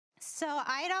So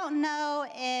I don't know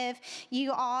if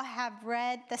you all have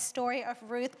read the story of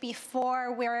Ruth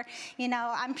before where,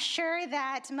 I'm sure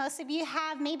that most of you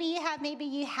have, maybe you have, maybe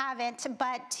you haven't,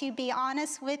 but to be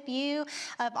honest with you,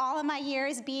 of all of my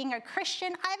years being a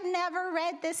Christian, I've never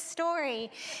read this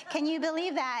story. Can you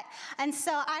believe that? And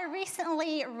so I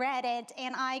recently read it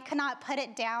and I could not put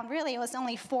it down. Really, it was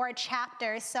only 4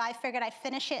 chapters, so I figured I'd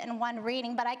finish it in one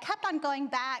reading, but I kept on going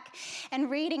back and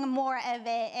reading more of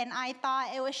it, and I thought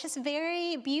it was just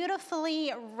very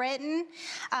beautifully written.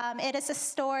 It is a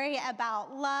story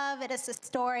about love. It is a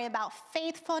story about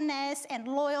faithfulness and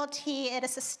loyalty. It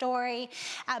is a story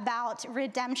about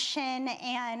redemption,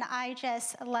 and I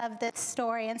just love this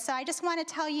story. And so I just want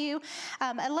to tell you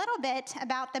a little bit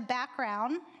about the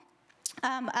background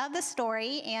of the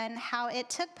story and how it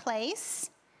took place.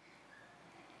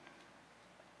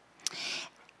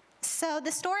 So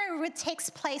the story takes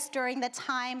place during the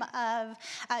time of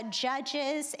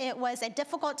Judges. It was a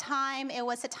difficult time. It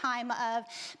was a time of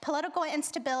political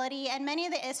instability, and many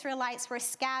of the Israelites were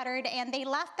scattered, and they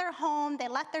left their home, they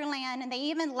left their land, and they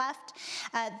even left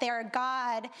their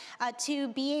God to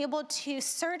be able to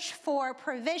search for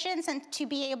provisions and to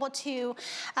be able to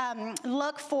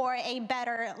look for a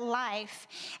better life.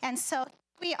 And so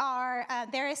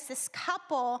there is this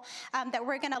couple that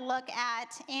we're going to look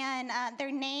at, and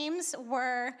their names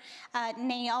were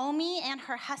Naomi and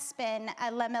her husband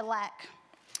Elimelech.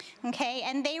 Okay,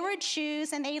 and they were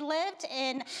Jews, and they lived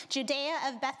in Judea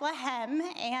of Bethlehem,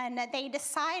 and they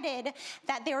decided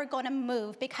that they were going to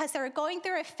move because they were going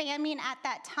through a famine at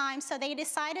that time. So they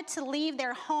decided to leave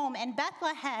their home in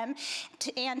Bethlehem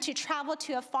and to travel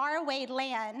to a faraway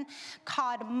land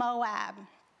called Moab.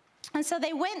 And so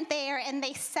they went there and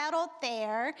they settled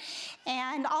there,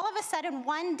 and all of a sudden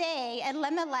one day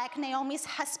Elimelech, Naomi's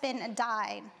husband,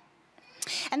 died.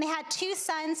 And they had 2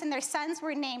 sons, and their sons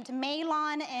were named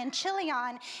Mahlon and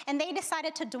Chilion, and they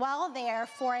decided to dwell there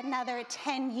for another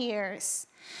 10 years.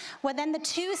 Well, then the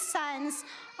 2 sons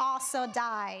also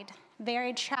died.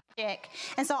 Very tragic.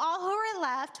 And so all who were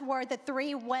left were the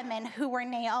 3 women who were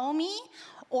Naomi,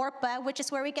 Orpah, which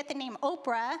is where we get the name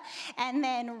Oprah, and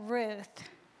then Ruth.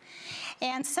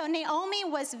 And so Naomi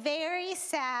was very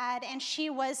sad, and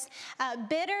she was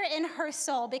bitter in her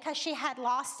soul because she had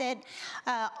lost it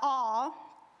all.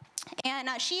 And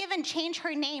she even changed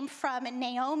her name from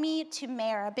Naomi to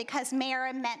Mara because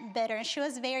Mara meant bitter. And she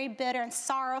was very bitter and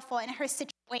sorrowful in her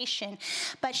situation.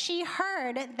 But she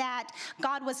heard that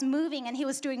God was moving and he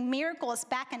was doing miracles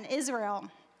back in Israel,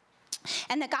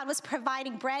 and that God was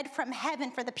providing bread from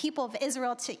heaven for the people of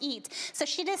Israel to eat. So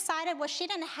she decided, well, she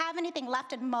didn't have anything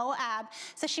left in Moab,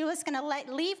 so she was going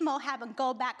to leave Moab and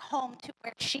go back home to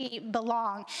where she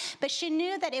belonged. But she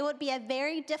knew that it would be a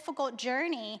very difficult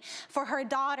journey for her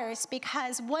daughters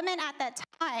because women at that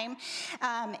time,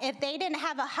 if they didn't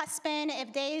have a husband,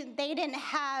 if they didn't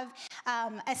have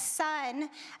a son,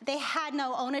 they had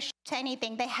no ownership to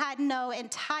anything. They had no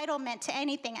entitlement to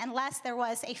anything unless there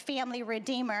was a family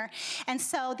redeemer. And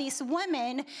so these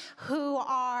women who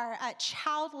are a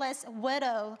childless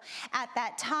widow at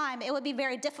that time, it would be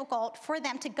very difficult for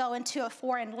them to go into a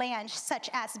foreign land such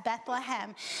as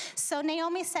Bethlehem. So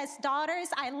Naomi says, daughters,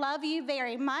 I love you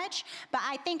very much, but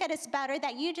I think it is better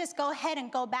that you just go ahead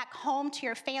and go back home to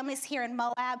your families here in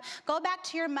Moab. Go back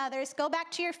to your mothers, go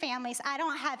back to your families. I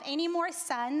don't have any more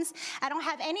sons. I don't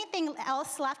have anything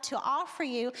else left to offer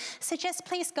you, so just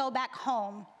please go back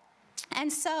home.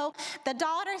 And so the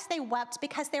daughters, they wept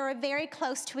because they were very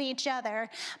close to each other.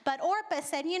 But Orpah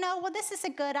said, well, this is a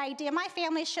good idea. My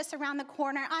family's just around the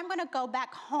corner. I'm going to go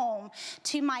back home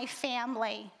to my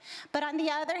family. But on the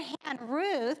other hand,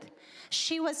 Ruth,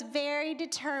 she was very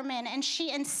determined, and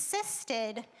she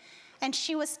insisted, and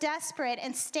she was desperate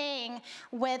in staying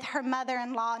with her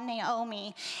mother-in-law,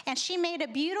 Naomi. And she made a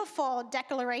beautiful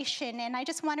declaration, and I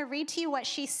just want to read to you what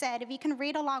she said. If you can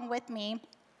read along with me.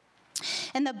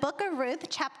 In the book of Ruth,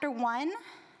 chapter 1,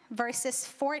 verses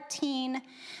 14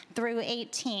 through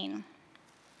 18. And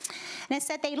it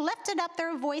said, they lifted up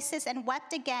their voices and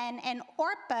wept again, and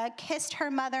Orpah kissed her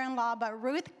mother-in-law, but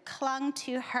Ruth clung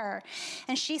to her.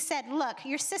 And she said, look,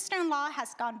 your sister-in-law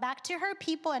has gone back to her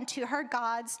people and to her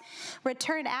gods.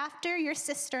 Return after your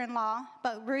sister-in-law.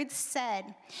 But Ruth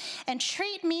said,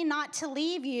 entreat me not to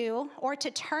leave you or to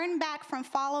turn back from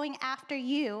following after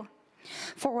you.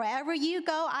 For wherever you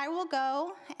go, I will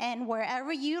go, and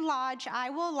wherever you lodge,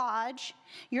 I will lodge.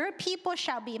 Your people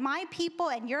shall be my people,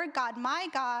 and your God my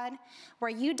God. Where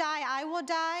you die, I will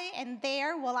die, and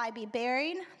there will I be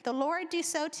buried. The Lord do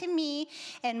so to me,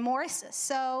 and more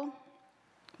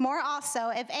More also,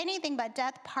 if anything but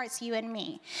death parts you and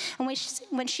me. And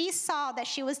when she saw that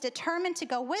she was determined to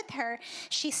go with her,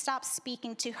 she stopped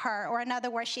speaking to her, or in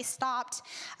other words, she stopped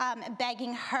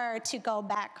begging her to go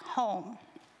back home.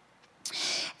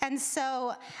 And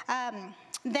so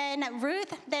then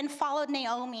Ruth then followed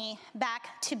Naomi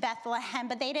back to Bethlehem,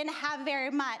 but they didn't have very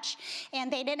much,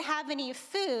 and they didn't have any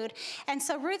food. And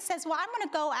so Ruth says, well, I'm going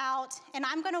to go out, and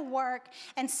I'm going to work,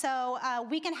 and so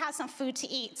we can have some food to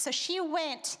eat. So she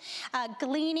went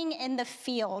gleaning in the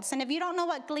fields. And if you don't know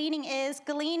what gleaning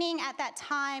at that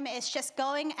time is just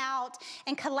going out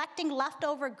and collecting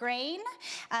leftover grain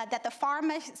that the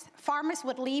farmers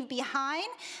would leave behind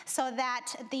so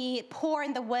that the poor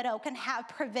and the widow can have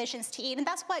provisions to eat. And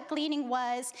that's what gleaning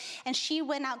was. And she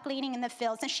went out gleaning in the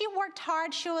fields. And she worked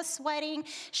hard. She was sweating.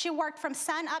 She worked from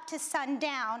sun up to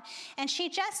sundown. And she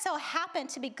just so happened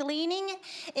to be gleaning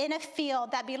in a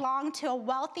field that belonged to a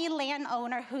wealthy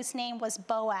landowner whose name was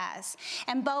Boaz.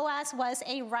 And Boaz was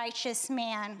a righteous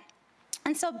man.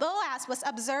 And so Boaz was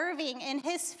observing in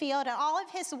his field and all of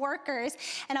his workers,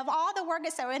 and of all the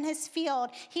workers that were in his field,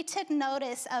 he took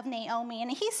notice of Naomi. And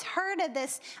he's heard of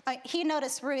this, he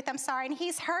noticed Ruth, and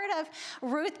he's heard of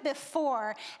Ruth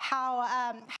before,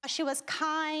 how she was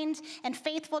kind and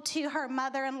faithful to her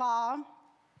mother-in-law.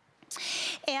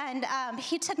 And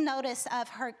he took notice of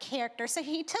her character. So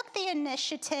he took the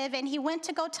initiative and he went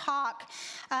to go talk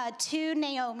to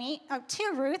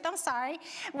Ruth,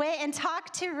 went and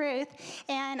talked to Ruth.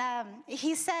 And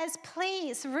he says,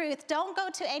 please, Ruth, don't go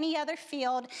to any other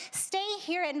field. Stay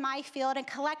here in my field and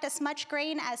collect as much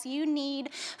grain as you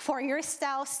need for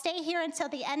yourself. Stay here until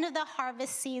the end of the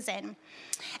harvest season.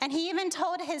 And he even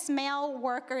told his male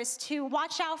workers to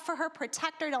watch out for her,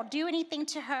 protect her, don't do anything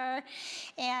to her.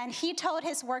 And he told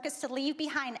his workers to leave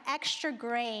behind extra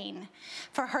grain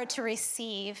for her to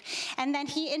receive. And then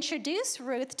he introduced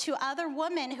Ruth to other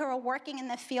women who are working in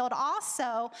the field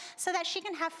also, so that she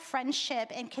can have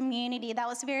friendship and community. That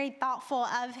was very thoughtful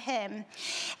of him.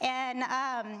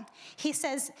 And he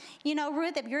says, you know,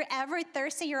 Ruth, if you're ever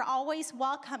thirsty, you're always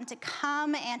welcome to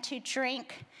come and to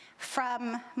drink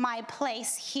from my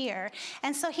place here.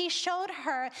 And so he showed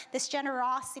her this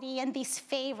generosity and these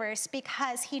favors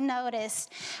because he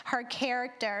noticed her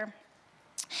character.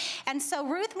 And so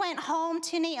Ruth went home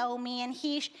to Naomi, and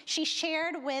she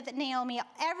shared with Naomi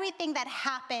everything that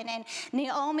happened, and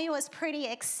Naomi was pretty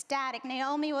ecstatic.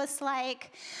 Naomi was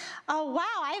like, oh,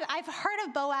 wow, I've heard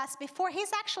of Boaz before.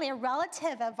 He's actually a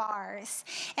relative of ours,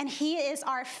 and he is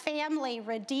our family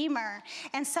redeemer.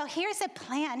 And so here's a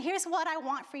plan. Here's what I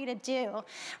want for you to do,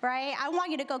 right? I want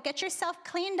you to go get yourself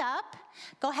cleaned up.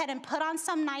 Go ahead and put on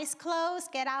some nice clothes,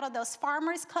 get out of those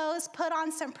farmer's clothes, put on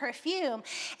some perfume,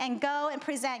 and go and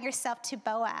present yourself to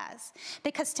Boaz.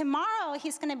 Because tomorrow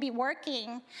he's going to be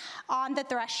working on the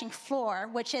threshing floor,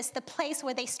 which is the place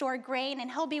where they store grain, and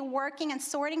he'll be working and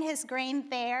sorting his grain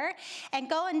there. And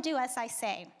go and do as I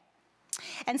say.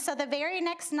 And so the very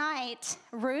next night,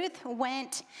 Ruth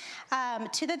went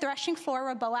to the threshing floor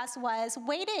where Boaz was,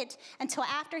 waited until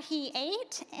after he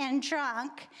ate and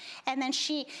drunk, and then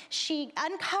she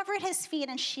uncovered his feet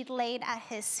and she laid at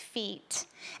his feet.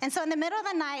 And so in the middle of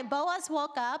the night, Boaz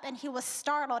woke up and he was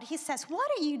startled. He says, what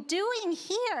are you doing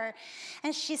here?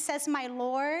 And she says, my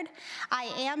Lord, I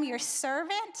am your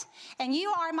servant, and you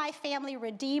are my family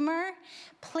redeemer.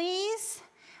 Please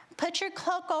put your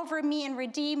cloak over me and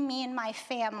redeem me and my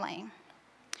family.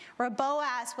 Where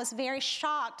Boaz was very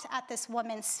shocked at this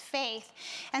woman's faith.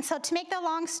 And so to make the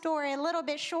long story a little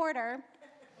bit shorter,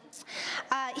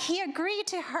 he agreed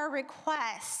to her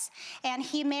request, and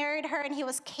he married her, and he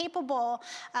was capable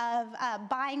of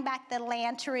buying back the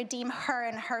land to redeem her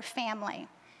and her family.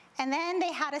 And then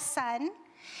they had a son,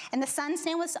 and the son's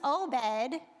name was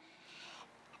Obed.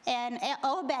 And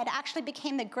Obed actually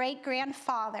became the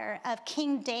great-grandfather of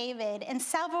King David. And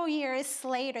several years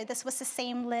later, this was the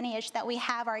same lineage that we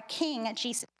have our King,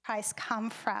 Jesus Christ, come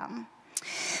from.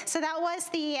 So that was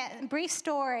the brief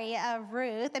story of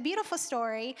Ruth, a beautiful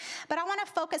story. But I want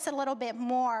to focus a little bit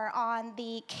more on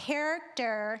the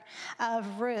character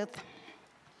of Ruth.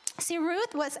 See,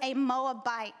 Ruth was a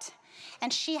Moabite.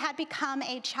 And she had become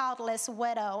a childless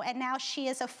widow, and now she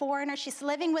is a foreigner. She's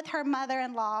living with her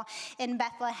mother-in-law in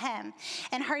Bethlehem.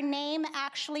 And her name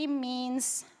actually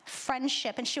means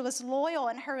friendship, and she was loyal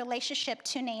in her relationship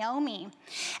to Naomi.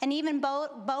 And even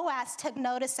Boaz took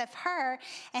notice of her,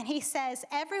 and he says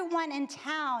everyone in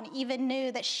town even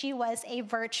knew that she was a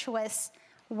virtuous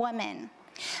woman.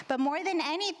 But more than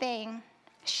anything,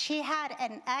 She had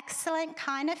an excellent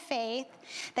kind of faith,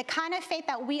 the kind of faith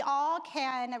that we all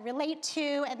can relate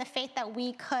to and the faith that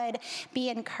we could be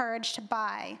encouraged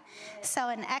by. So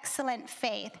an excellent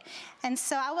faith. And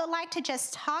so I would like to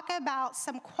just talk about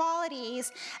some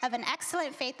qualities of an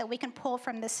excellent faith that we can pull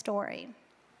from this story.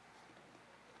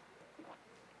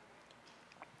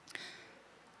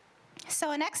 So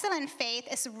an excellent faith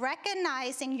is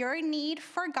recognizing your need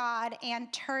for God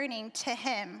and turning to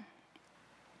Him.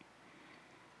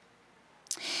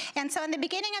 And so in the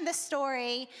beginning of the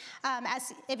story,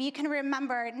 as if you can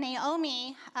remember,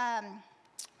 Naomi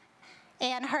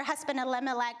and her husband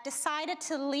Elimelech decided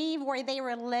to leave where they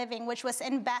were living, which was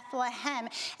in Bethlehem.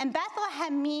 And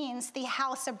Bethlehem means the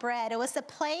house of bread. It was a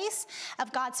place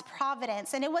of God's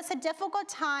providence. And it was a difficult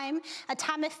time, a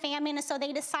time of famine. And so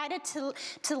they decided to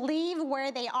leave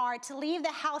where they are, to leave the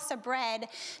house of bread,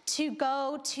 to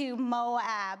go to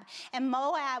Moab. And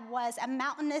Moab was a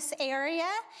mountainous area.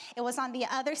 It was on the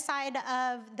other side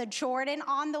of the Jordan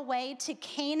on the way to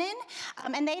Canaan.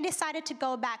 And they decided to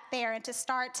go back there and to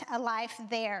start a life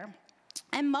there.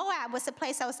 And Moab was a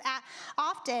place that was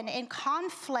often in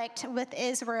conflict with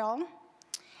Israel,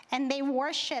 and they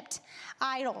worshipped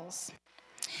idols.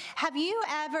 Have you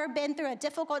ever been through a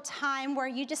difficult time where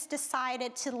you just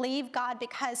decided to leave God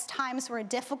because times were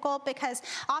difficult? Because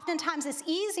oftentimes it's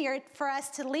easier for us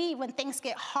to leave when things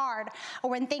get hard or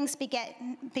when things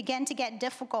begin to get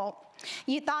difficult.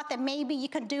 You thought that maybe you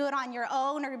could do it on your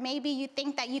own, or maybe you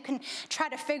think that you can try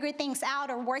to figure things out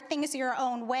or work things your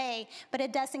own way, but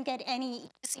it doesn't get any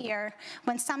easier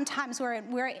when sometimes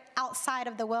we're outside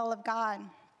of the will of God.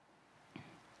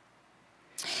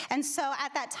 And so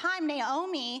at that time,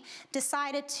 Naomi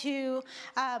decided to,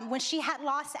 when she had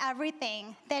lost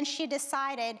everything, then she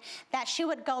decided that she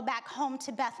would go back home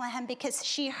to Bethlehem because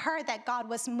she heard that God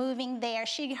was moving there.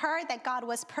 She heard that God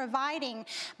was providing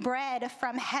bread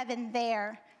from heaven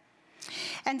there.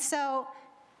 And so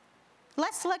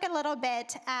let's look a little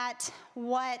bit at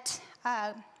what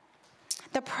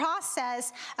the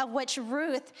process of which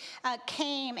Ruth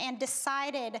came and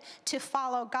decided to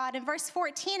follow God. In verse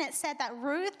 14, it said that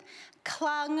Ruth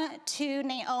clung to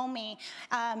Naomi.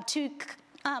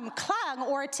 Clung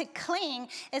or to cling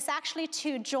is actually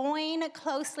to join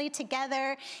closely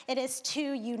together. It is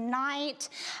to unite.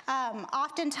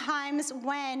 Oftentimes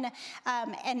when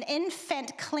an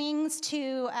infant clings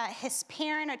to his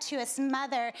parent or to his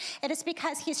mother, it is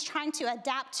because he's trying to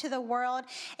adapt to the world,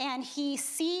 and he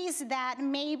sees that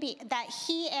maybe that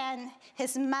he and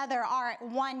his mother are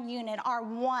one unit, are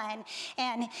one.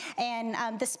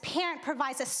 And this parent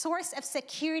provides a source of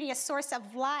security, a source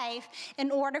of life in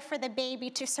order for the baby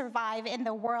to survive in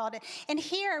the world. And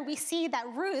here we see that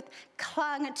Ruth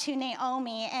clung to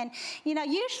Naomi. And, you know,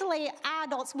 usually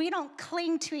adults, we don't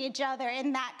cling to each other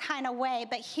in that kind of way.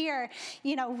 But here,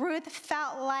 you know, Ruth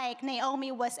felt like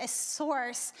Naomi was a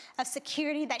source of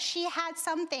security, that she had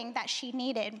something that she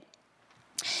needed.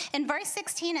 In verse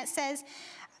 16, it says,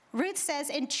 Ruth says,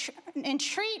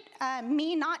 entreat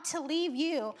me not to leave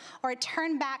you or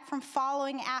turn back from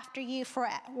following after you, for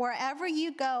wherever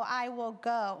you go, I will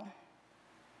go.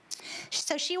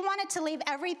 So she wanted to leave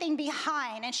everything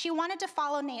behind, and she wanted to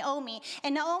follow Naomi.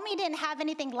 And Naomi didn't have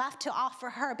anything left to offer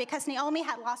her because Naomi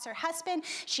had lost her husband,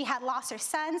 she had lost her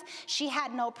sons, she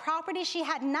had no property, she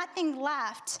had nothing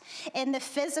left in the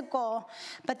physical,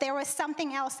 but there was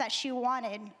something else that she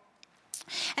wanted.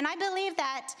 And I believe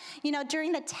that, you know,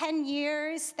 during the 10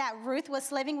 years that Ruth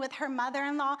was living with her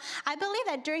mother-in-law, I believe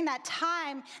that during that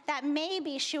time that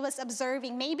maybe she was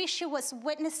observing, maybe she was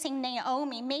witnessing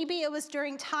Naomi, maybe it was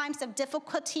during times of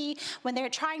difficulty when they were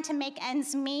trying to make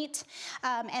ends meet,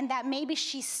 and that maybe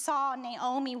she saw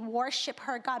Naomi worship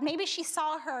her God. Maybe she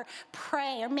saw her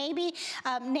pray, or maybe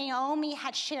Naomi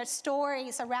had shared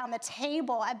stories around the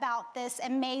table about this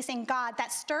amazing God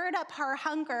that stirred up her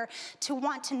hunger to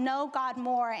want to know God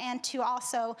more and to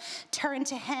also turn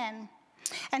to Him.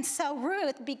 And so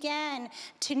Ruth began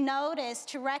to notice,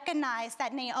 to recognize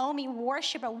that Naomi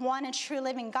worshiped a one and true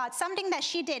living God, something that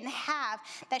she didn't have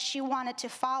that she wanted to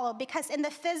follow. Because in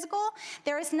the physical,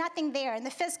 there is nothing there. In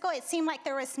the physical, it seemed like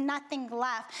there was nothing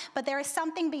left. But there is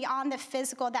something beyond the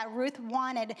physical that Ruth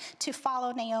wanted to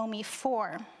follow Naomi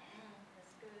for.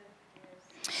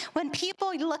 When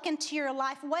people look into your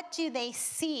life, what do they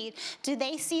see? Do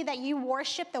they see that you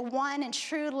worship the one and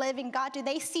true living God? Do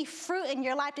they see fruit in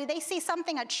your life? Do they see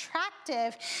something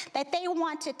attractive that they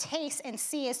want to taste and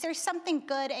see? Is there something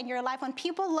good in your life? When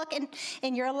people look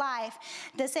in your life,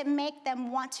 does it make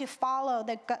them want to follow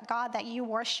the God that you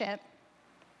worship?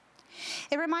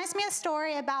 It reminds me of a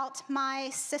story about my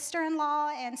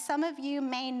sister-in-law, and some of you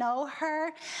may know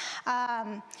her.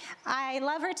 I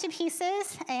love her to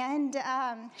pieces, and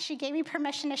she gave me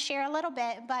permission to share a little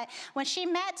bit. But when she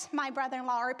met my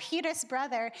brother-in-law, or Peter's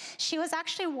brother, she was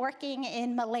actually working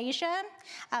in Malaysia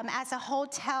as a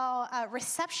hotel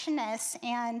receptionist,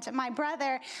 and my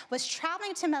brother was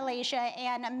traveling to Malaysia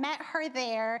and met her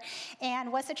there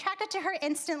and was attracted to her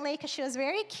instantly because she was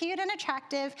very cute and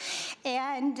attractive.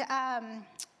 And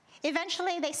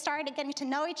eventually, they started getting to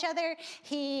know each other.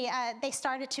 They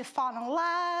started to fall in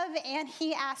love, and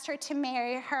he asked her to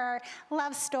marry her.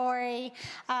 Love story.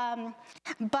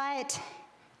 But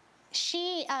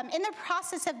she, in the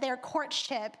process of their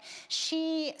courtship,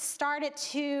 she started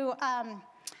to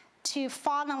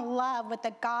fall in love with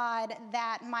the God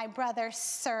that my brother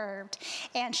served.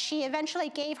 And she eventually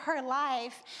gave her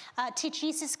life to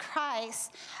Jesus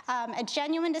Christ, a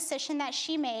genuine decision that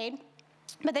she made.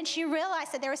 But then she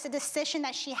realized that there was a decision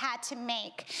that she had to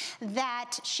make,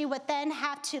 that she would then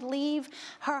have to leave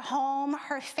her home,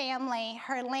 her family,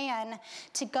 her land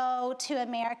to go to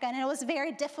America. And it was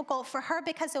very difficult for her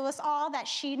because it was all that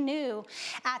she knew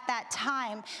at that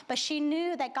time. But she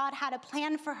knew that God had a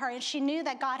plan for her, and she knew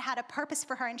that God had a purpose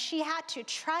for her, and she had to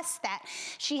trust that.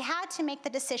 She had to make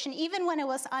the decision even when it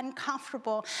was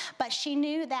uncomfortable, but she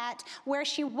knew that where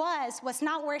she was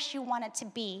not where she wanted to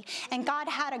be. And God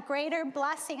had a greater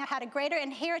blessing, had a greater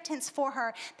inheritance for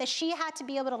her that she had to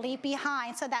be able to leave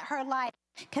behind so that her life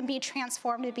can be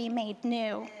transformed to be made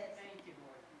new.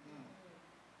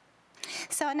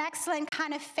 So an excellent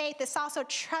kind of faith is also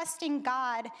trusting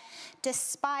God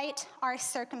despite our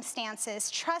circumstances.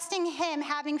 Trusting Him,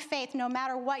 having faith no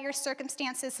matter what your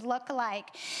circumstances look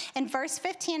like. In verse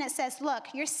 15 it says,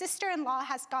 "Look, your sister-in-law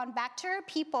has gone back to her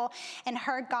people and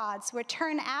her gods.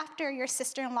 Return after your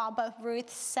sister-in-law." But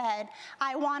Ruth said,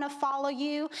 "I want to follow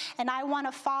you, and I want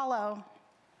to follow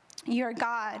your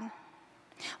God."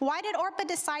 Why did Orpah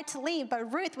decide to leave?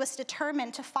 But Ruth was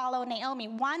determined to follow Naomi.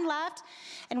 One left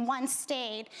and one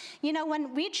stayed. You know,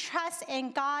 when we trust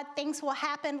in God, things will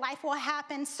happen, life will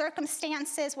happen,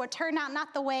 circumstances will turn out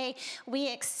not the way we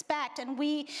expect. And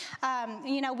we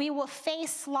will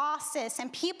face losses,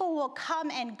 and people will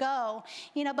come and go.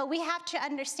 But we have to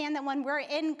understand that when we're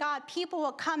in God, people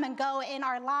will come and go in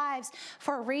our lives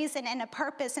for a reason and a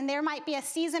purpose. And there might be a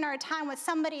season or a time when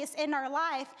somebody is in our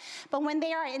life, but when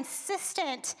they are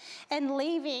insistent and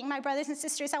leaving, my brothers and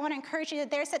sisters, I want to encourage you that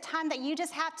there's a time that you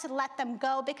just have to let them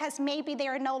go, because maybe they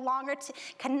are no longer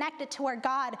connected to where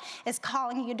God is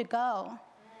calling you to go.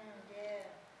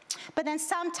 But then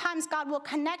sometimes God will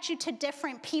connect you to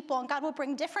different people, and God will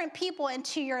bring different people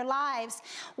into your lives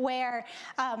where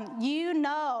you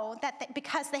know that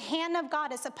because the hand of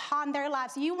God is upon their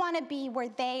lives, you want to be where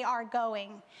they are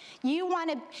going. You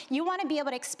want to be able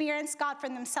to experience God for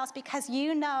themselves because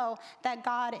you know that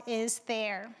God is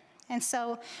there. And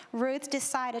so Ruth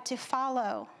decided to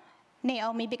follow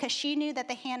Naomi because she knew that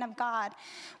the hand of God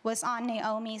was on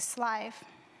Naomi's life.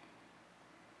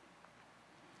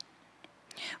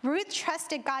 Ruth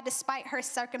trusted God despite her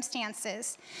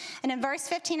circumstances. And in verse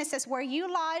 15 it says, "Where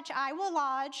you lodge, I will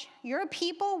lodge. Your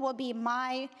people will be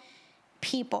my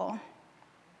people."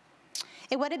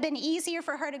 It would have been easier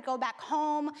for her to go back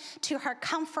home to her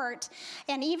comfort.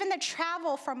 And even the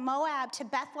travel from Moab to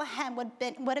Bethlehem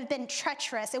would have been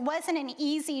treacherous. It wasn't an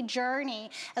easy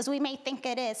journey as we may think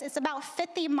it is. It's about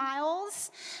 50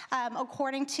 miles,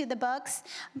 according to the books.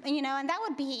 And that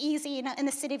would be easy in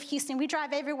the city of Houston. We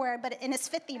drive everywhere, and it's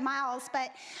 50 miles.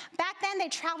 But back then, they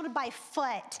traveled by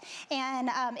foot. And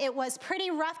it was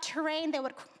pretty rough terrain. They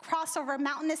would cross over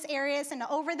mountainous areas and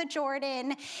over the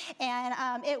Jordan.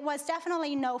 And it was definitely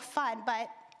no fun,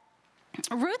 but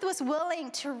Ruth was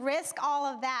willing to risk all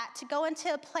of that to go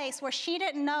into a place where she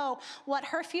didn't know what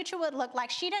her future would look like.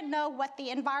 She didn't know what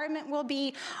the environment will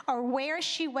be or where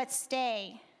she would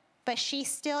stay, but she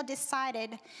still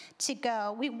decided to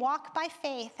go. We walk by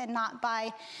faith and not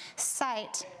by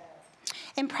sight.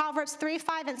 In Proverbs 3,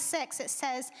 5, and 6, it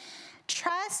says,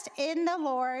 "Trust in the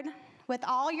Lord with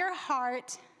all your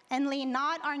heart and lean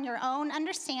not on your own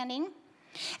understanding.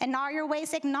 In all your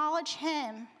ways acknowledge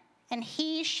Him, and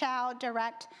He shall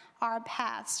direct our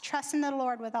paths." Trust in the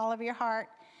Lord with all of your heart.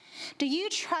 Do you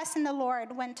trust in the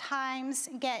Lord when times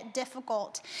get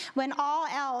difficult, when all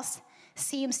else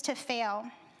seems to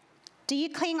fail? Do you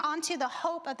cling onto the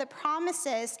hope of the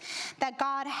promises that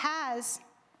God has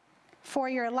for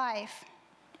your life?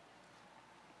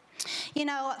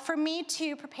 For me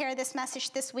to prepare this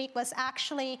message this week was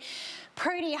actually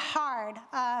pretty hard.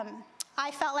 I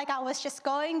felt like I was just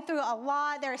going through a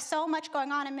lot. There was so much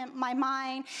going on in my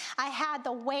mind. I had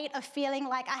the weight of feeling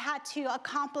like I had to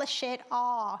accomplish it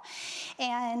all.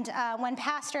 And when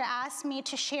Pastor asked me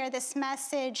to share this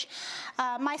message,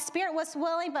 my spirit was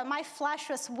willing, but my flesh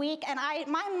was weak, and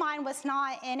my mind was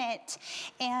not in it.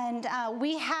 And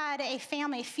we had a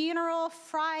family funeral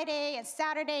Friday and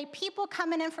Saturday, people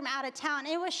coming in from out of town.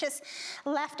 It was just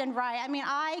left and right. I mean,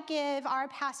 I give our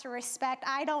pastor respect.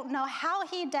 I don't know how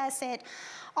he does it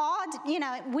all,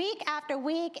 week after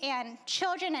week, and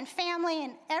children and family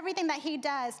and everything that he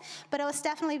does. But it was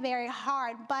definitely very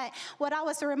hard. But what I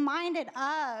was reminded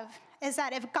of is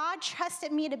that if God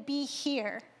trusted me to be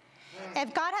here,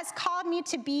 if God has called me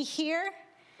to be here,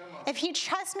 if he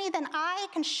trusts me, then I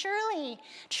can surely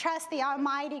trust the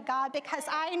Almighty God, because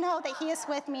I know that he is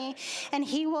with me and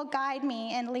he will guide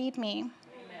me and lead me.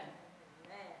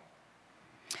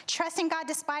 Trusting God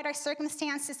despite our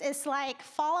circumstances is like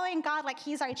following God like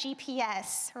he's our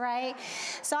GPS, right?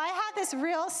 So I had this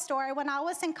real story when I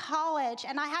was in college,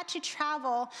 and I had to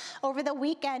travel over the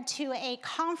weekend to a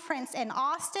conference in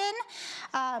Austin,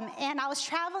 and I was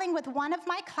traveling with one of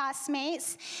my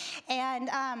classmates, and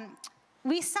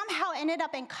we somehow ended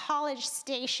up in College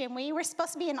Station. We were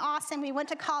supposed to be in Austin. We went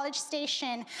to College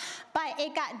Station, but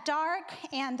it got dark,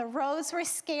 and the roads were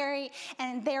scary,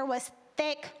 and there was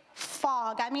thick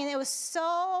fog. I mean, it was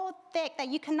so thick that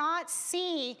you could not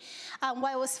see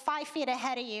what was 5 feet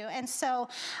ahead of you. And so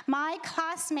my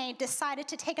classmate decided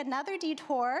to take another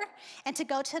detour and to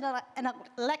go to an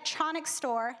electronics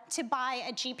store to buy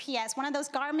a GPS, one of those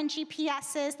Garmin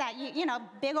GPSs that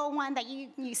big old one that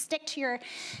you stick to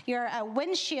your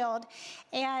windshield.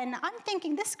 And I'm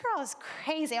thinking, this girl is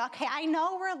crazy. Okay, I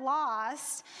know we're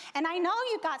lost, and I know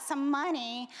you got some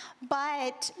money,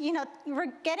 but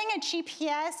we're getting a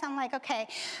GPS. I'm like, okay.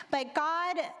 But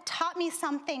God taught me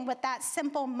something with that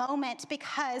simple moment,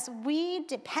 because we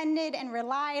depended and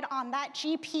relied on that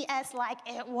GPS like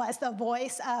it was the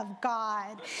voice of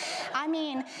God. I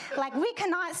mean, like, we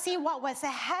could not see what was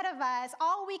ahead of us.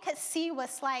 All we could see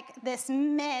was like this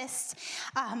mist.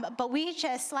 But we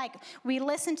just we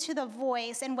listened to the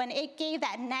voice. And when it gave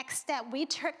that next step, we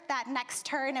took that next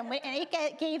turn, and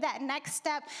it gave that next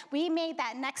step, we made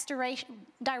that next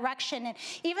direction. And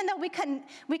even though we couldn't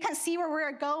see where we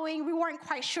were going, we weren't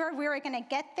quite sure we were going to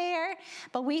get there,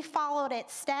 but we followed it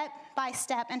step by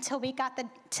step until we got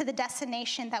to the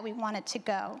destination that we wanted to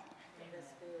go.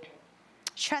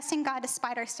 Trusting God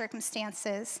despite our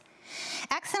circumstances.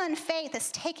 Excellent faith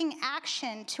is taking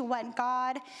action to what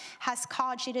God has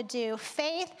called you to do.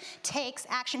 Faith takes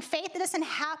action. Faith doesn't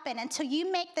happen until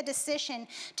you make the decision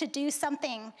to do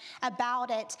something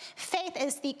about it. Faith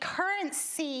is the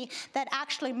currency that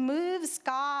actually moves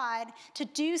God to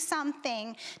do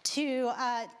something, to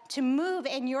move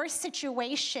in your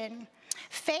situation.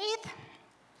 Faith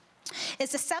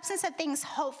is the substance of things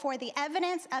hoped for, the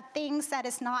evidence of things that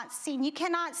is not seen. You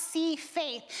cannot see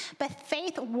faith, but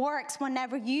faith works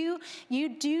whenever you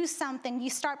do something, you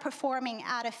start performing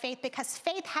out of faith, because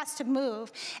faith has to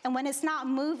move, and when it's not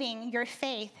moving, your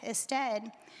faith is dead.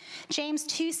 James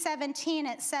 2:17,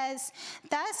 it says,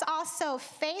 thus also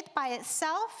faith by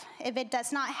itself, if it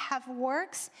does not have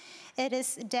works, it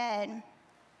is dead.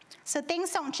 So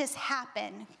things don't just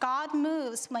happen. God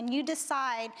moves when you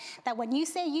decide that when you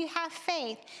say you have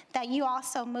faith, that you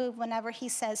also move whenever he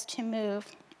says to move.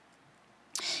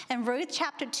 In Ruth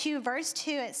chapter 2, verse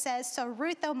 2, it says, so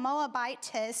Ruth the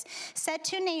Moabitess said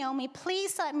to Naomi,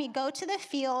 please let me go to the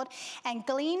field and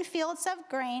glean fields of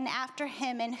grain after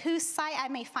him, in whose sight I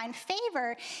may find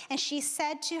favor. And she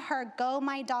said to her, go,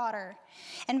 my daughter.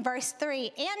 In verse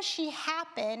 3, and she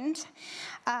happened,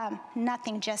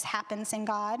 nothing just happens in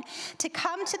God, to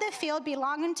come to the field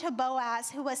belonging to Boaz,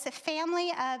 who was the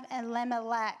family of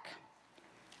Elimelech.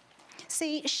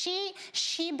 See,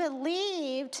 she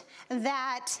believed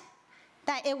that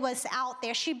it was out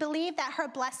there. She believed that her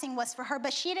blessing was for her,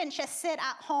 but she didn't just sit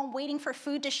at home waiting for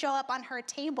food to show up on her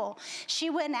table. She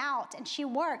went out and she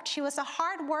worked. She was a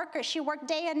hard worker. She worked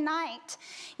day and night,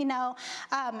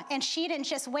 and she didn't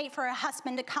just wait for her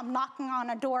husband to come knocking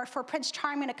on a door for Prince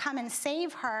Charming to come and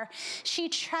save her. She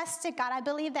trusted God. I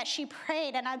believe that she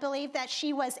prayed, and I believe that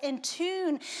she was in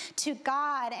tune to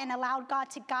God and allowed God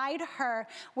to guide her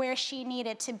where she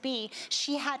needed to be.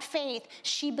 She had faith.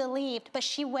 She believed, but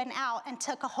she went out and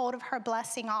took a hold of her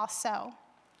blessing also.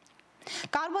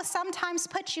 God will sometimes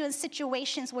put you in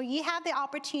situations where you have the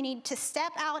opportunity to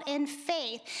step out in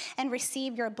faith and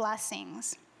receive your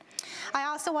blessings. I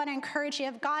also want to encourage you,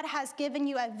 if God has given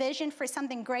you a vision for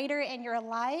something greater in your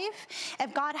life,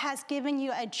 if God has given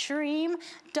you a dream,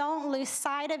 don't lose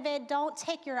sight of it. Don't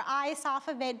take your eyes off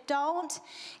of it. Don't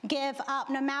give up,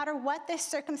 no matter what the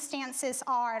circumstances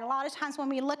are. And a lot of times when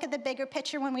we look at the bigger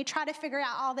picture, when we try to figure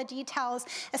out all the details,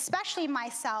 especially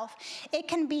myself, it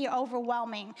can be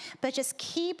overwhelming. But just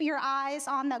keep your eyes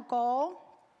on the goal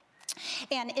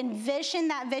and envision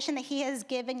that vision that he has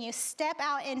given you. Step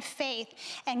out in faith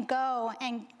and go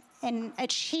and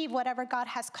achieve whatever God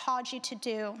has called you to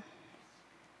do.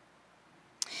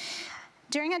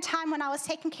 During a time when I was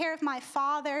taking care of my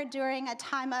father, during a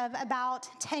time of about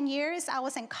 10 years, I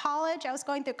was in college. I was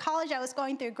going through college. I was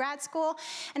going through grad school.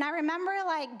 And I remember,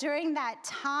 like, during that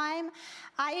time,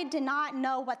 I did not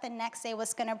know what the next day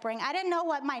was going to bring. I didn't know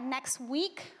what my next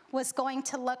week was going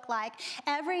to look like.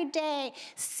 Every day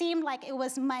seemed like it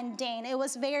was mundane. It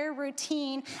was very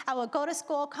routine. I would go to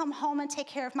school, come home, and take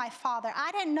care of my father.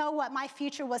 I didn't know what my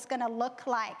future was going to look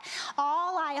like.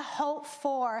 All I hoped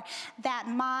for, that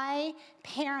my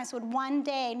parents would one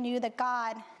day knew the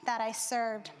God that I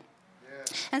served.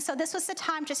 And so this was the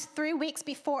time, just 3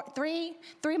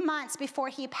 months before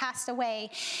he passed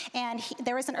away. And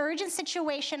there was an urgent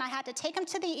situation. I had to take him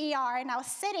to the ER, and I was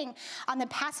sitting on the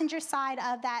passenger side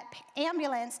of that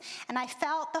ambulance, and I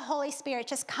felt the Holy Spirit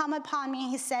just come upon me.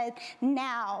 He said,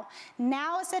 now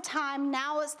is the time,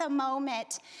 now is the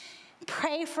moment.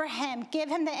 Pray for him. Give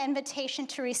him the invitation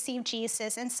to receive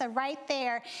Jesus. And so right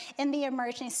there in the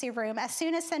emergency room, as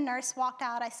soon as the nurse walked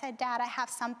out, I said, Dad, I have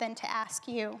something to ask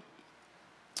you.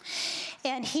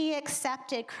 And he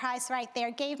accepted Christ right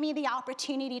there, gave me the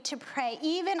opportunity to pray.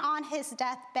 Even on his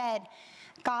deathbed,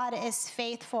 God is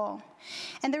faithful.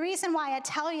 And the reason why I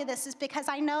tell you this is because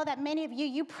I know that many of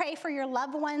you pray for your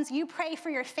loved ones, you pray for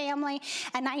your family,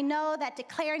 and I know that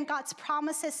declaring God's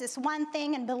promises is one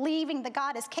thing and believing that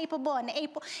God is capable and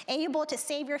able to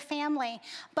save your family.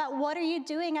 But what are you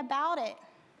doing about it?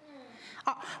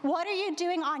 What are you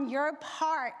doing on your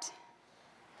part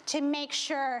to make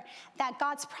sure that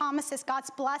God's promises,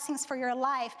 God's blessings for your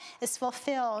life is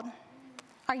fulfilled?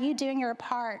 Are you doing your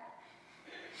part?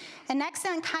 An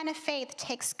excellent kind of faith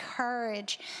takes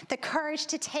courage, the courage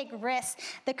to take risks,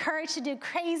 the courage to do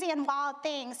crazy and wild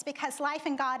things, because life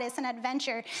in God is an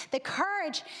adventure, the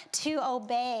courage to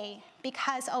obey,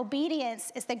 because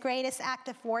obedience is the greatest act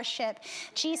of worship.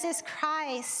 Jesus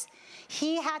Christ,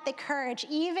 he had the courage,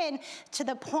 even to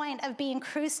the point of being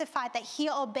crucified, that he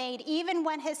obeyed. Even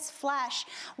when his flesh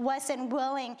wasn't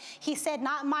willing, he said,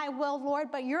 not my will,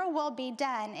 Lord, but your will be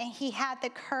done. And he had the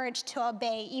courage to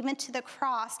obey, even to the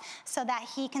cross, so that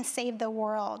he can save the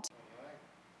world.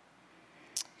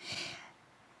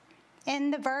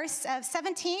 In the verse of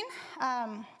 17,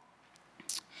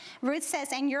 Ruth says,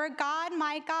 and you're God,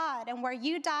 my God, and where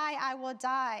you die, I will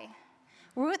die.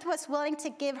 Ruth was willing to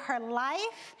give her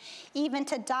life, even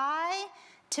to die,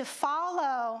 to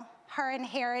follow her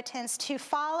inheritance, to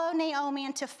follow Naomi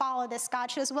and to follow this God.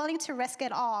 She was willing to risk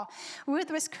it all. Ruth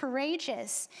was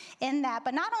courageous in that.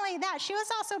 But not only that, she was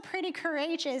also pretty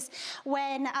courageous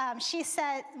when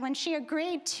she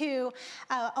agreed to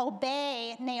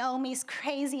obey Naomi's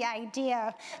crazy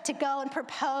idea to go and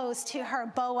propose to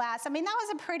her Boaz. I mean, that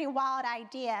was a pretty wild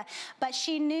idea, but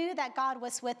she knew that God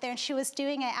was with her, and she was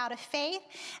doing it out of faith,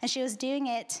 and she was doing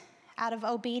it out of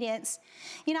obedience.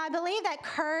 You know, I believe that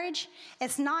courage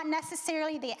is not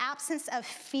necessarily the absence of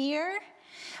fear,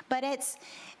 but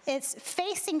it's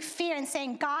facing fear and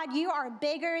saying, God, you are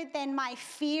bigger than my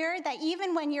fear, that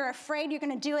even when you're afraid, you're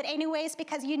going to do it anyways,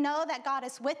 because you know that God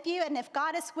is with you. And if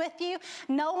God is with you,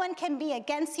 no one can be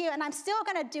against you. And I'm still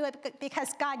going to do it because,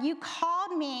 God, you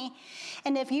called me.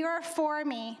 And if you are for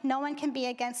me, no one can be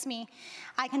against me.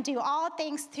 I can do all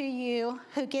things through you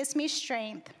who gives me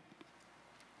strength.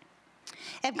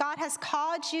 If God has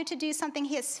called you to do something,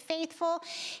 he is faithful.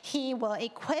 He will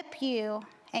equip you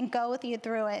and go with you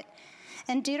through it.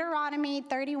 In Deuteronomy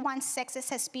 31:6, it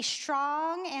says, be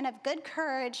strong and of good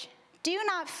courage. Do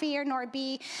not fear nor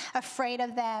be afraid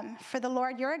of them. For the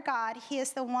Lord your God, he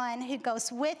is the one who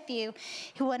goes with you,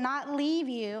 who will not leave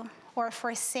you or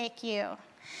forsake you.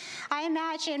 I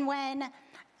imagine when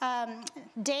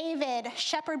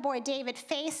shepherd boy David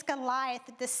faced Goliath,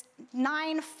 this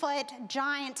 9-foot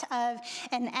giant of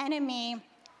an enemy.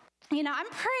 You know, I'm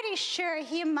pretty sure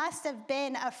he must have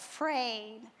been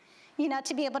afraid, you know,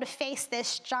 to be able to face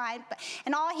this giant.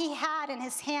 And all he had in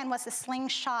his hand was a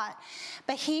slingshot.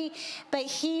 But he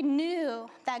knew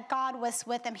that God was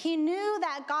with him. He knew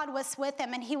that God was with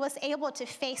him, and he was able to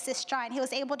face this giant. He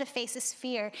was able to face his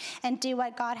fear and do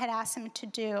what God had asked him to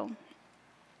do.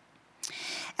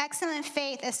 Excellent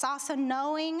faith is also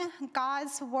knowing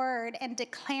God's word and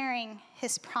declaring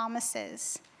his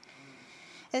promises.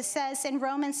 It says in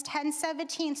Romans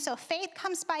 10:17, so faith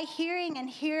comes by hearing, and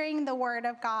hearing the word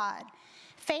of God.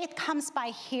 Faith comes by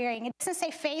hearing. It doesn't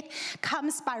say faith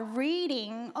comes by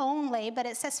reading only, but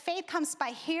it says faith comes by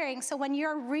hearing. So when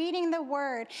you're reading the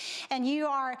word and you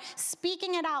are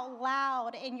speaking it out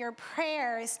loud in your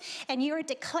prayers and you're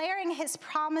declaring his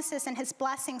promises and his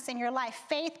blessings in your life,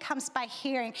 faith comes by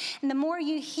hearing. And the more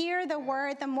you hear the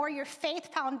word, the more your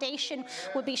faith foundation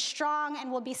will be strong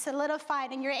and will be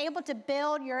solidified, and you're able to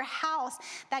build your house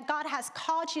that God has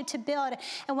called you to build.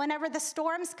 And whenever the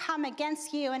storms come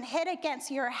against you and hit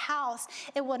against your house,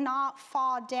 it will not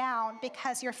fall down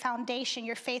because your foundation,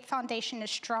 your faith foundation is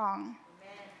strong.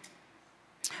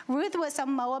 Amen. Ruth was a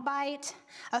Moabite,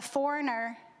 a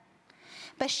foreigner,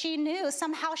 but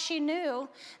somehow she knew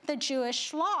the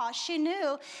Jewish law. She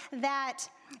knew that,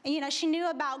 she knew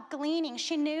about gleaning.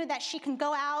 She knew that she can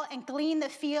go out and glean the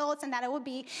fields and that it would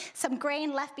be some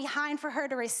grain left behind for her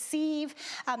to receive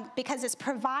because it's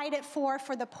provided for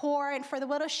the poor and for the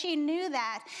widow. She knew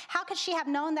that. How could she have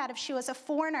known that if she was a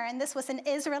foreigner and this was an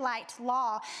Israelite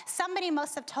law? Somebody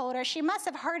must have told her. She must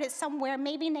have heard it somewhere.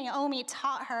 Maybe Naomi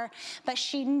taught her, but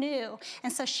she knew.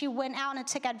 And so she went out and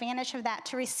took advantage of that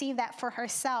to receive that for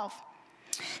herself.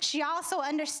 She also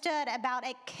understood about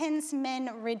a kinsman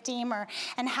redeemer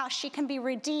and how she can be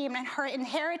redeemed and her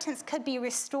inheritance could be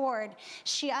restored.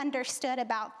 She understood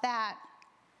about that.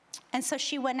 And so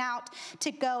she went out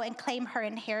to go and claim her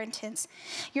inheritance.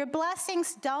 Your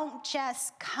blessings don't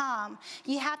just come.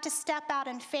 You have to step out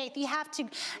in faith. You have to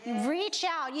reach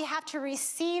out. You have to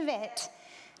receive it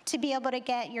to be able to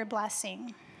get your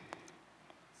blessing.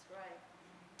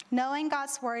 Knowing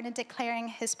God's word and declaring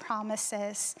his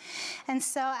promises. And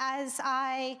so as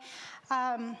I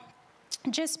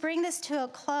just bring this to a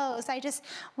close, I just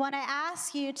want to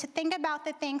ask you to think about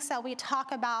the things that we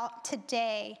talk about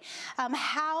today.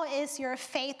 How is your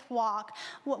faith walk?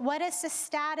 What is the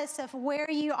status of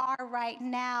where you are right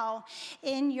now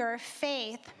in your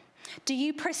faith? Do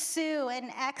you pursue an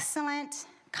excellent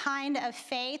kind of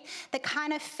faith, the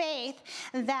kind of faith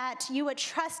that you would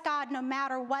trust God no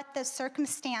matter what the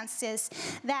circumstances,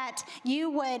 that you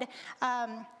would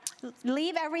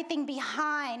leave everything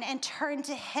behind and turn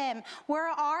to him? Where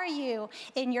are you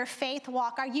in your faith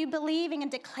walk? Are you believing and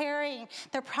declaring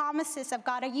the promises of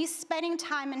God? Are you spending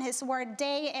time in his word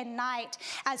day and night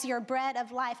as your bread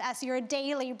of life, as your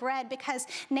daily bread? Because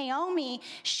Naomi,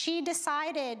 she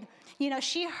decided,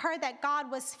 she heard that God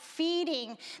was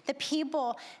feeding the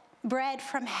people bread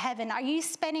from heaven. Are you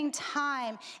spending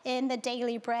time in the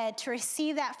daily bread to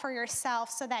receive that for yourself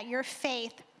so that your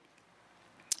faith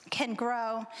can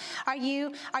grow? Are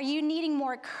you needing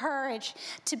more courage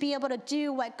to be able to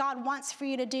do what God wants for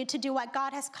you to do what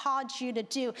God has called you to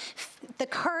do? The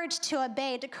courage to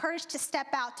obey, the courage to step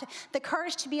out, the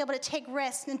courage to be able to take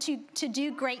risks and to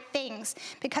do great things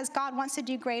because God wants to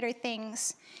do greater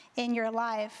things in your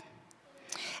life.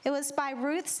 It was by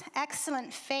Ruth's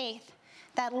excellent faith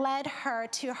that led her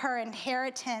to her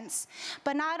inheritance.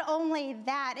 But not only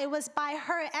that, it was by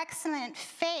her excellent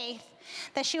faith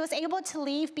that she was able to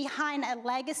leave behind a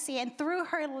legacy, and through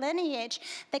her lineage,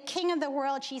 the King of the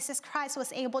world, Jesus Christ,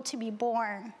 was able to be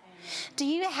born. Do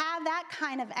you have that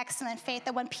kind of excellent faith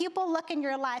that when people look in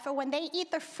your life or when they eat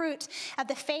the fruit of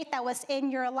the faith that was in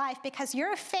your life, because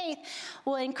your faith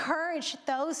will encourage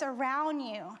those around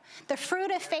you. The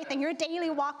fruit of faith in your daily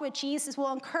walk with Jesus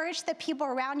will encourage the people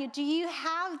around you. Do you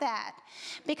have that?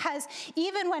 Because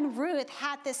even when Ruth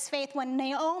had this faith, when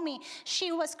Naomi,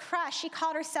 she was crushed, she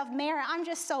called herself Mariann, I'm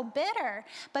just so bitter.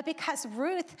 But because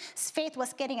Ruth's faith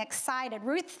was getting excited,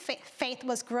 Ruth's faith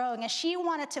was growing, and she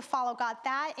wanted to follow God,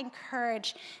 that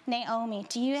encourage Naomi.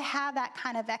 Do you have that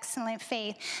kind of excellent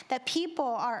faith that people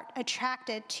are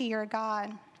attracted to your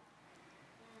God?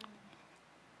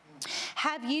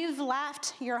 Have you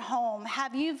left your home?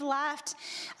 Have you left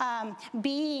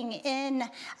being in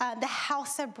the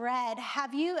house of bread?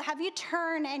 Have you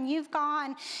turned and you've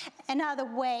gone another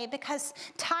way because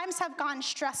times have gotten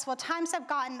stressful, times have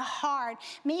gotten hard,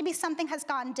 maybe something has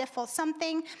gotten difficult,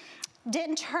 something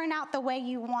didn't turn out the way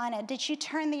you wanted? Did you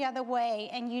turn the other way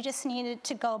and you just needed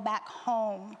to go back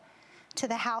home to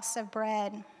the house of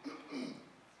bread?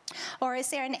 Or is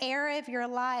there an area of your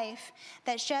life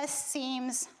that just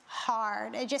seems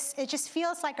hard? It just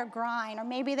feels like a grind. Or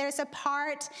maybe there's a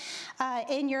part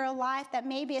in your life that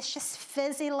maybe it's just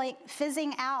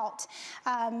fizzing out.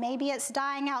 Maybe it's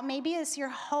dying out. Maybe it's your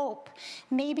hope.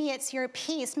 Maybe it's your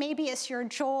peace. Maybe it's your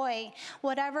joy.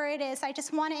 Whatever it is, I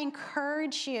just want to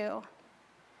encourage you.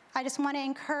 I just want to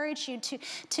encourage you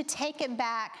to take it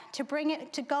back, to bring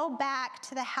it, to go back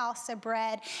to the house of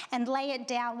bread and lay it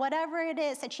down. Whatever it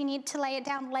is that you need to lay it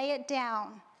down, lay it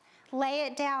down. Lay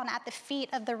it down at the feet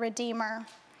of the Redeemer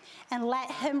and let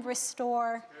him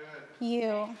restore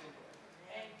you.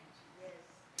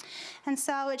 And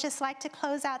so I would just like to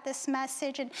close out this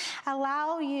message and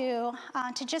allow you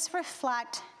to just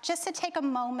reflect, just to take a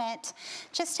moment,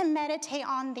 just to meditate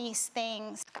on these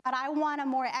things. God, I want a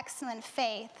more excellent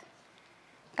faith.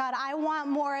 God, I want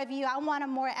more of you. I want a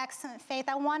more excellent faith.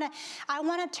 I want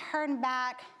to turn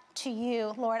back to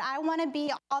you, Lord. I want to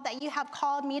be all that you have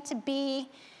called me to be,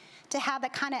 to have the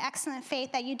kind of excellent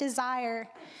faith that you desire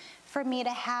for me to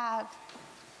have.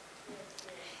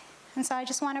 And so I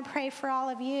just want to pray for all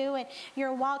of you, and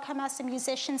you're welcome as the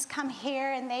musicians come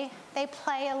here and they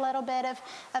play a little bit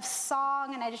of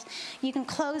song, and you can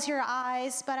close your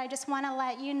eyes, but I just want to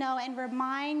let you know and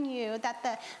remind you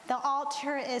that the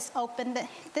altar is open.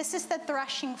 This is the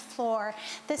threshing floor.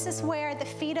 This is where the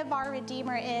feet of our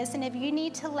Redeemer is, and if you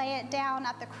need to lay it down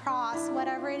at the cross,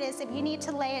 whatever it is, if you need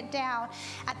to lay it down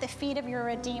at the feet of your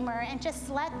Redeemer, and just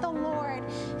let the Lord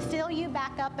fill you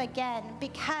back up again,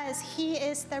 because he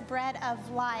is the bread of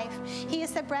life. He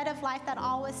is the bread of life that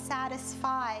always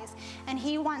satisfies, and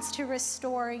he wants to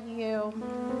restore you.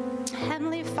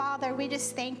 Heavenly Father, we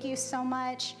just thank you so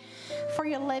much for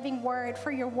your living word,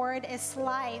 for your word is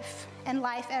life and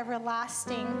life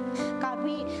everlasting. God,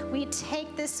 we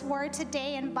take this word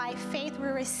today, and by faith we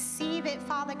receive it,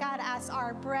 Father God, as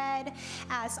our bread,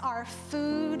 as our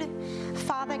food.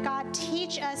 Father God,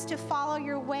 teach us to follow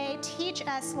your way. Teach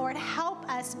us, Lord, help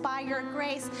us by your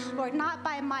grace, Lord, not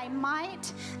by my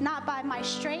might, not by my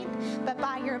strength, but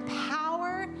by your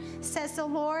power, says the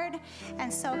Lord.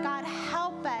 And so, God,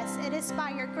 help us. It is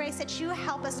by your grace that you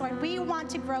help us, Lord. We want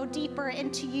to grow deeper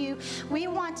into you. We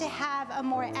want to have a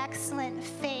more excellent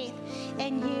faith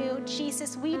in you,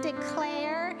 Jesus. We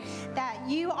declare that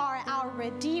you are our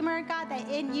Redeemer, God, that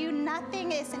in you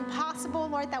nothing is impossible,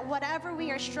 Lord, that whatever we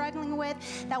are struggling with,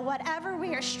 that whatever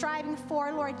we are striving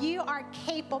for, Lord, you are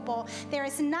capable. There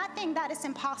is nothing that is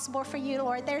impossible for you,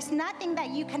 Lord. There's nothing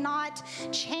that you cannot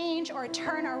change or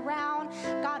turn around.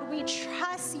 God, we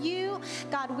trust you.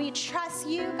 God, we trust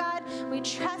you, God. We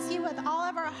trust you with all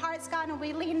of our hearts, God, and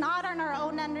we lean not on our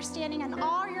own understanding. In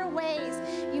all your ways,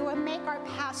 you will make our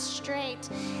path straight.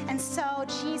 And so,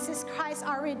 Jesus Christ,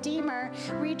 our Redeemer,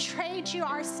 we trade you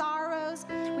our sorrows.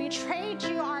 We trade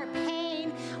you our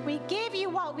pain. We give you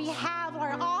what we have,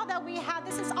 Lord, all that we have.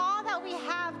 This is all that we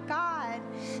have, God.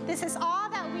 This is all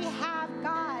that we have,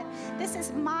 God. This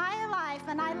is my life,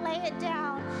 and I lay it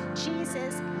down,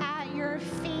 Jesus, at your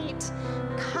feet.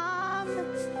 Come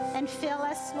and fill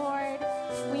us, Lord.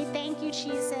 We thank you,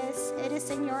 Jesus. It is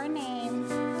in your name.